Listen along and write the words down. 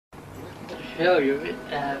show you,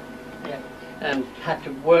 had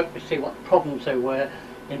to work to see what problems there were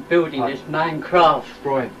in building this Minecraft.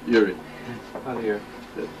 Brian, Yuri. Hi there.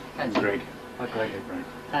 And Greg. Hi Greg.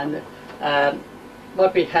 And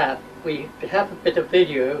what we have a bit of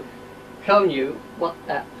video showing you what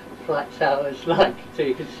that flat tower is like, so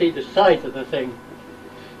you can see the size of the thing.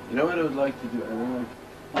 You know what I would like to do? I don't know.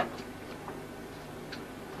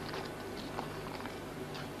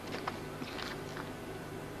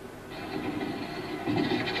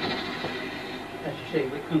 As you see,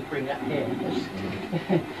 we couldn't bring that here.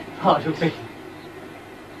 It's hard to be.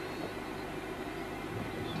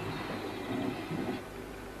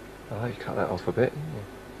 Oh, you cut that off a bit, didn't you?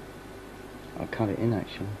 I'll cut it in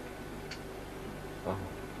actually. Oh.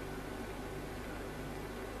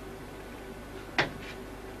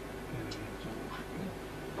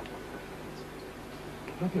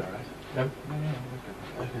 That'll be alright. No,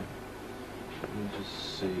 okay. Let me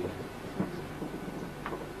just see.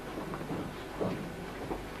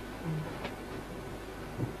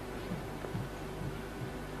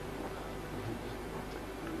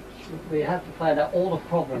 We have to find out all the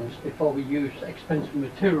problems before we use expensive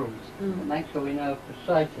materials to make sure we know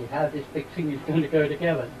precisely how this big thing is going to go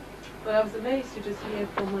together. Well, I was amazed to just hear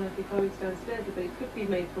from one of the colleagues downstairs that it could be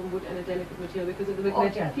made from wood and a delicate material because of the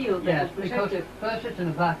magnetic field that yes, will because protect it. first it's in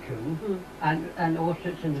a vacuum and also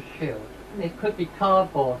it's in a shield. It could be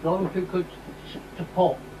cardboard, as long as you could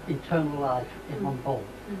support internal life on board.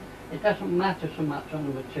 It doesn't matter so much on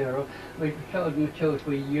the material. We've showed the materials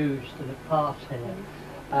we used in the past here.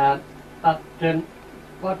 But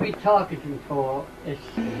what we're targeting for is,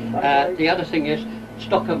 the other thing is,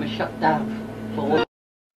 Stockholm is shut down for.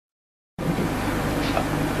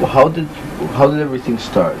 Well, how did everything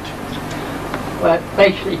start? Well, it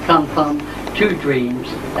basically come from two dreams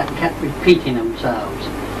that kept repeating themselves.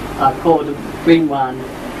 I called them Dream 1,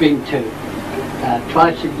 Dream 2.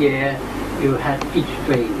 Twice a year you had each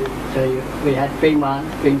dream. So we had Dream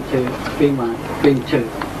 1, Dream 2, Dream 1, Dream 2.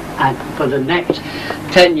 And for the next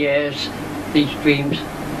 10 years, these dreams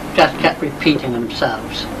just kept repeating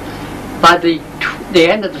themselves. By the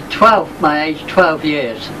end of my age 12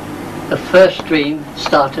 years, the first dream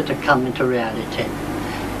started to come into reality.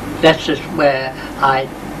 That's just where I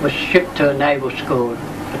was shipped to a naval school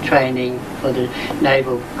for training for the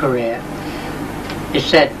naval career. It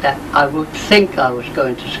said that I would think I was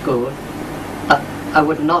going to school, but I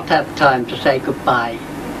would not have time to say goodbye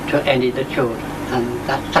to any of the children. And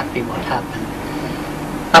that's exactly what happened.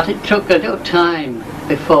 But it took a little time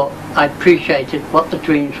before I appreciated what the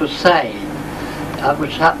dreams were saying. I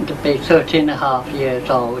happened to be 13 and a half years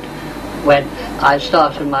old when I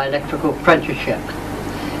started my electrical apprenticeship.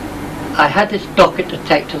 I had this docket to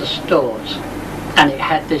take to the stores, and it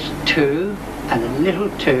had this 2 and a little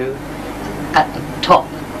 2 at the top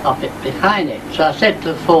of it behind it. So I said to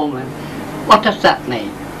the foreman, "What does that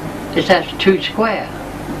mean?" It says 2 square.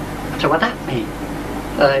 I said, "What does that mean?"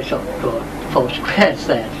 I sort of got 4 squares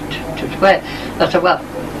there, 2 squares. I said, "Well,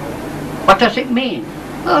 what does it mean?"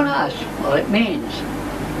 "Oh, no, that's what it means."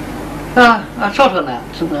 I thought on that,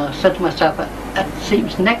 and I said to myself, that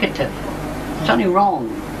seems negative. There's something wrong.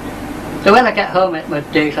 So when I got home at my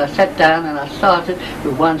digs, I sat down and I started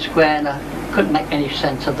with 1 square, and I couldn't make any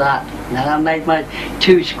sense of that. And then I made my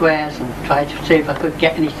 2 squares and tried to see if I could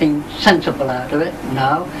get anything sensible out of it.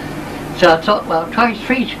 No. So I thought, well, try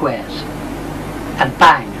 3 squares. And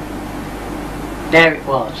bang, there it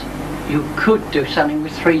was. You could do something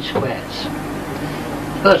with 3 squares.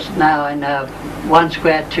 First, now I know 1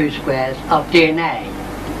 square, 2 squares of DNA.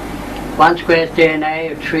 1 square is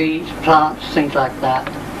DNA of trees, plants, things like that,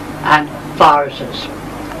 and viruses.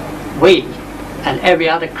 We and every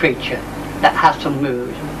other creature that has to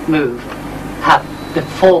move have the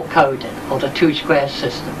 4 coded or the 2 square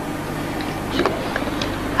system.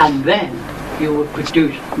 And then you will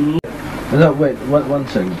produce. No, wait, one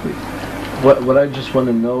second, please. What I just want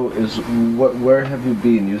to know is, where have you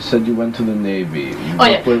been? You said you went to the Navy. Oh,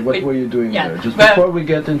 yeah. What were you doing there? Just well, before we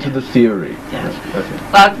get into the theory. Yes. Okay.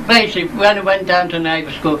 But basically, when I went down to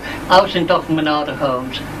naval school, I was in Dr. Menardo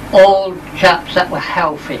homes. All chaps that were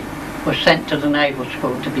healthy were sent to the naval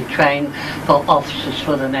school to be trained for officers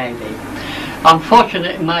for the Navy.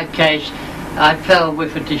 Unfortunately, in my case, I fell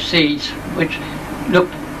with a disease which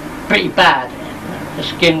looked pretty bad. The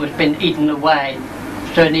skin was being eaten away.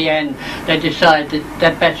 So in the end, they decided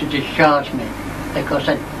they'd better discharge me because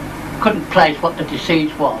they couldn't place what the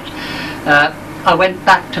disease was. I went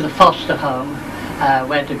back to the foster home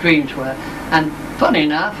where the dreams were, and funny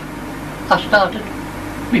enough, I started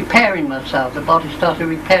repairing myself. The body started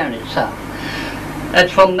repairing itself. And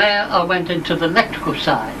from there, I went into the electrical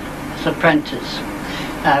side as an apprentice.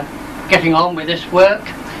 getting on with this work,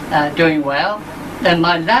 doing well. Then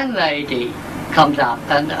my landlady comes up,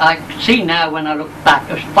 and I see now when I look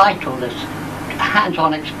back, it's vital, this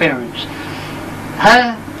hands-on experience.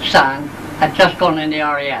 Her son had just gone in the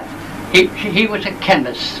RAF. He was a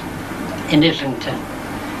chemist in Islington.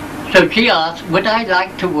 So she asked, would I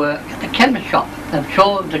like to work at the chemist shop? I'm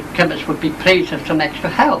sure the chemist would be pleased with some extra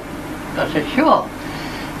help. I said, sure.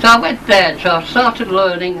 So I went there, so I started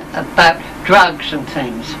learning about drugs and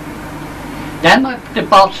things. Then the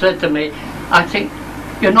boss said to me, I think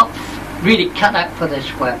you're not really cut out for this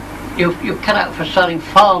work. You're cut out for something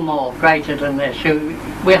far more greater than this.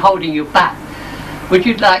 We're holding you back. Would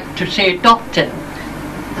you like to see a doctor?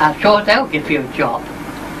 I'm sure they'll give you a job.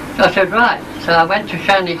 So I said, right. So I went to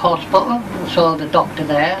Shanley Hospital and saw the doctor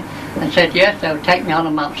there and said, yes, they'll take me on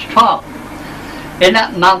a month's trial. In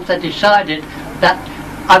that month I decided that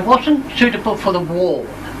I wasn't suitable for the ward.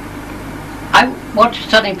 I wanted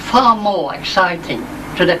something far more exciting,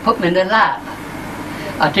 so they put me in the lab.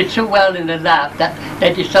 I did so well in the lab that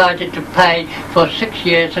they decided to pay for 6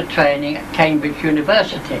 years of training at Cambridge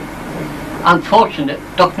University. Unfortunately,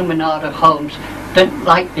 Dr. Menardo Holmes didn't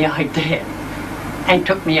like the idea and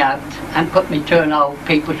took me out and put me to an old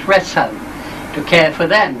people's rest home to care for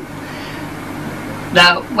them.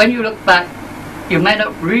 Now, when you look back, you may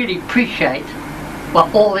not really appreciate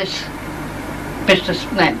what all this business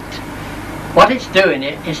meant. What it's doing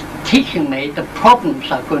is teaching me the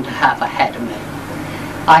problems I'm going to have ahead of me.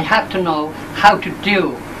 I have to know how to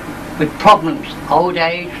deal with problems, old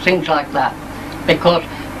age, things like that, because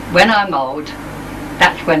when I'm old,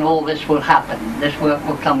 that's when all this will happen. This work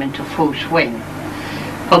will come into full swing.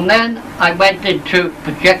 From then, I went into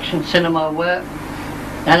projection cinema work,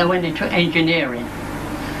 then I went into engineering.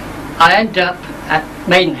 I ended up at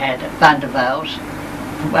Maidenhead at Van der Waals,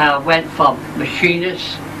 where I went from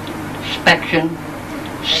machinist, inspection,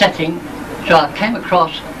 setting, so I came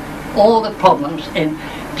across all the problems in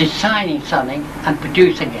designing something and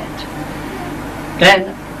producing it.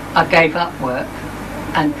 Then I gave up work,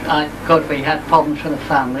 and we had problems with the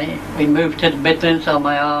family. We moved to the Midlands on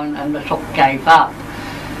my own and I sort of gave up.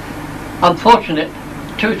 Unfortunately,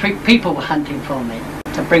 2 or 3 people were hunting for me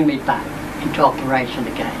to bring me back into operation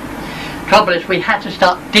again. Trouble is, we had to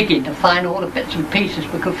start digging to find all the bits and pieces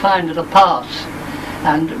we could find of the past.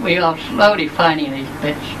 And we are slowly finding these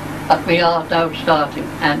bits, but we are now starting,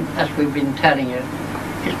 and as we've been telling you,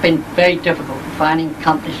 it's been very difficult finding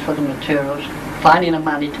companies for the materials, finding the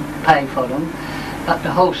money to pay for them, but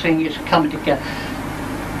the whole thing is coming together.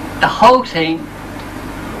 The whole thing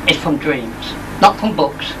is from dreams, not from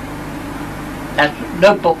books. There's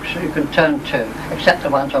no books you can turn to, except the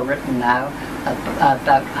ones I've written now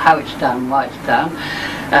about how it's done, why it's done.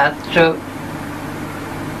 So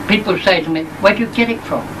people say to me, where do you get it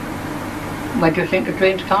from? Where do you think the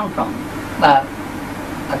dreams come from? Well,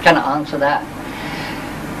 I cannot answer that.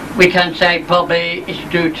 We can say probably it's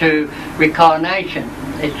due to reincarnation.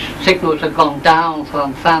 Its signals have gone down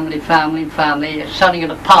from family, it's something of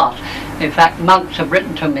the past. In fact, monks have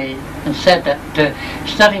written to me and said that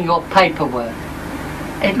studying your paperwork,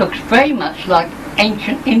 it looks very much like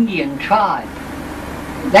ancient Indian tribe.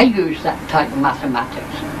 They used that type of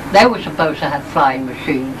mathematics. They were supposed to have flying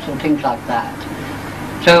machines and things like that.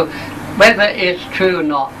 So whether it's true or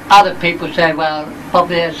not, other people say, well,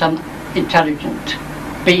 probably there's some intelligent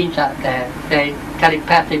beings out there. They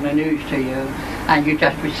telepathing the news to you and you're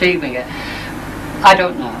just receiving it. I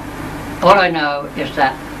don't know. All I know is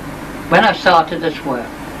that when I started this work,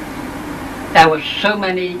 there were so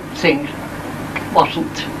many things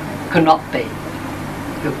could not be.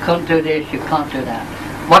 You can't do this, you can't do that.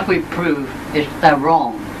 What we prove is they're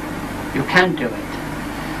wrong. You can do it.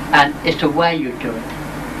 And it's the way you do it.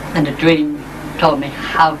 And the dream told me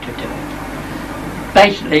how to do it.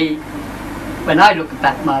 Basically, when I look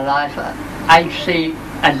back at my life, I see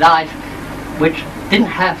a life which didn't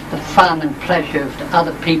have the fun and pleasure that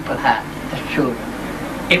other people had as children.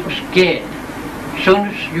 It was geared. As soon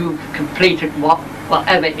as you've completed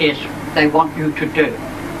whatever it is they want you to do,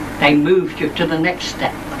 they moved you to the next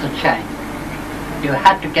step of the chain. You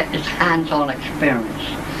had to get this hands-on experience.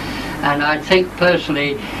 And I think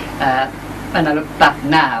personally, when I look back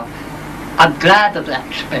now, I'm glad of that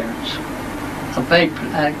experience. I'm very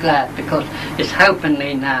glad because it's helping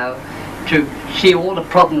me now to see all the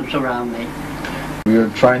problems around me. We are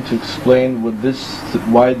trying to explain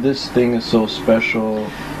why this thing is so special.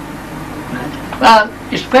 Well,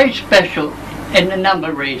 it's very special in a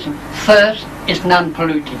number of reasons. First, it's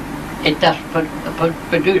non-polluting. It does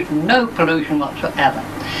produce no pollution whatsoever.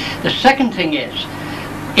 The second thing is,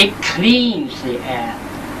 it cleans the air.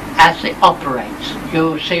 as it operates,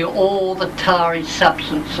 you'll see all the tarry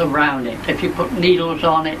substance around it. If you put needles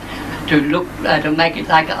on it to make it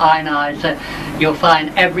like an ionizer, you'll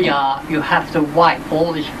find every hour you have to wipe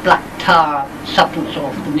all this black tar substance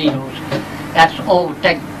off the needles. That's all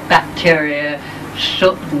dead bacteria,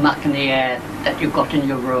 soot and muck in the air that you've got in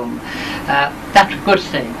your room. That's a good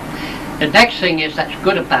thing. The next thing that's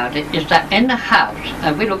good about it is that in the house,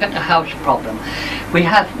 and we look at the house problem, we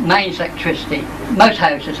have mains electricity. Most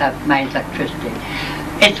houses have mains electricity.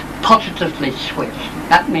 It's positively switched.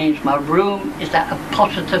 That means my room is at a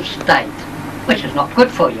positive state, which is not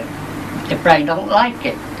good for you. Your brain don't like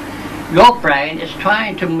it. Your brain is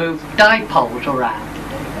trying to move dipoles around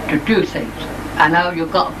to do things. And now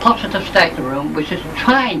you've got a positive state in the room which is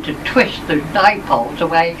trying to twist the dipoles the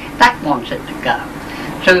way that wants it to go.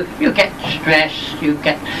 So you get stress, you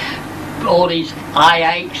get all these eye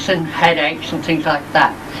aches and headaches and things like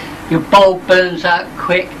that. Your bulb burns out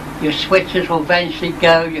quick, your switches will eventually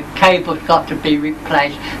go, your cable's got to be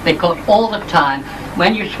replaced, because all the time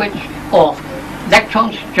when you switch off,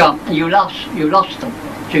 electrons jump and you lost them,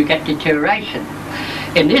 so you get deterioration.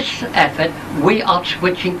 In this effort we are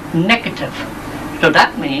switching negative, so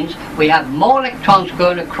that means we have more electrons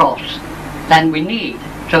going across than we need.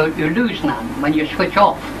 So you lose none when you switch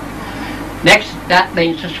off. Next, that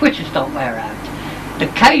means the switches don't wear out. The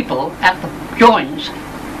cable at the joints,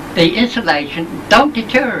 the insulation don't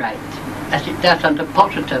deteriorate as it does under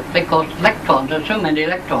positive, because electrons, there are so many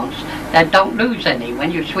electrons, they don't lose any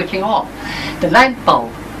when you're switching off. The lamp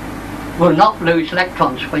bulb will not lose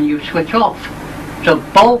electrons when you switch off. So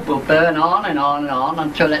the bulb will burn on and on and on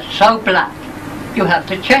until it's so black you have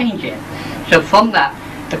to change it. So from that,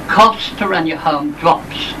 the cost to run your home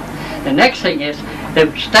drops. The next thing is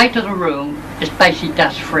the state of the room is basically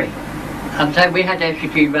dust free. I'm saying we had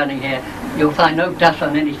SEG running here, you'll find no dust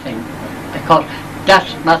on anything, because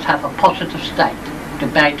dust must have a positive state to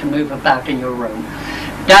be able to move about in your room.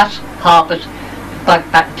 Dust harbours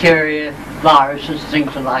bacteria, viruses,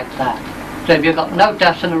 things like that. So if you've got no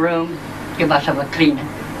dust in the room, you must have a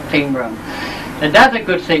clean room. Another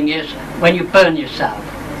good thing is when you burn yourself.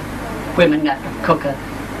 Women at the cooker,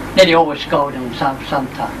 nearly always scold them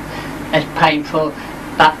sometimes. It's painful,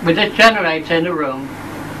 but with this generator in the room,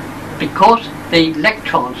 because the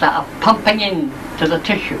electrons that are pumping into the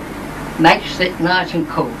tissue makes it nice and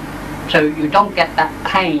cool, so you don't get that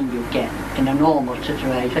pain you get in a normal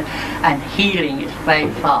situation, and healing is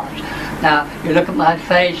very fast. Now you look at my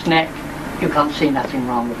face, neck, you can't see nothing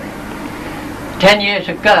wrong with it. 10 years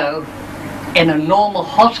ago, in a normal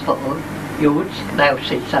hospital, they'll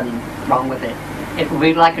see something wrong with it. It would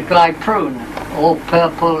be like a dry prune, all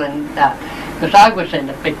purple and that. Because I was in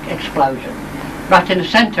a big explosion, right in the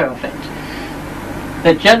centre of it.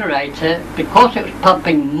 The generator, because it was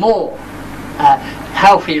pumping more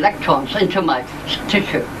healthy electrons into my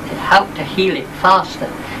tissue, it helped to heal it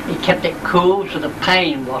faster. It kept it cool, so the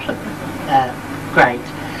pain wasn't great.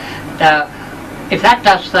 Now, if that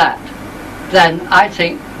does that, then I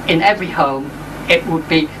think in every home it would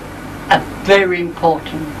be a very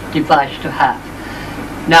important device to have.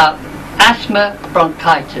 Now, asthma,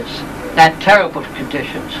 bronchitis, they're terrible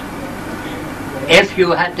conditions. If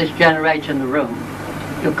you had this generator in the room,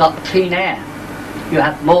 you've got clean air. You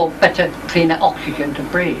have better, cleaner oxygen to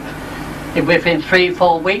breathe. And within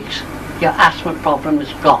 3-4 weeks, your asthma problem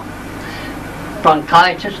is gone.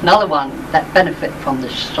 Bronchitis, another one that benefit from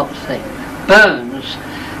this sort of thing. Burns,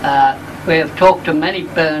 we have talked to many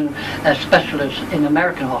burn specialists in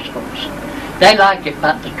American hospitals. They like it,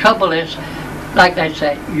 but the trouble is, like they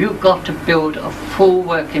say, you've got to build a full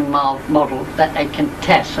working model that they can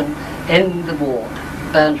test and in the ward,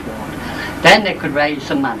 burns ward. Then they could raise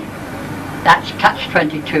the money. That's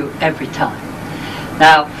catch-22 every time.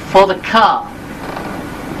 Now, for the car,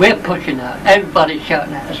 we're pushing out, everybody's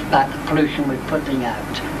shouting at us about the pollution we're putting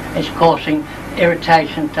out. It's causing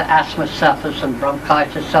irritation to asthma sufferers and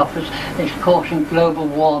bronchitis sufferers. It's causing global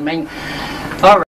warming. All right.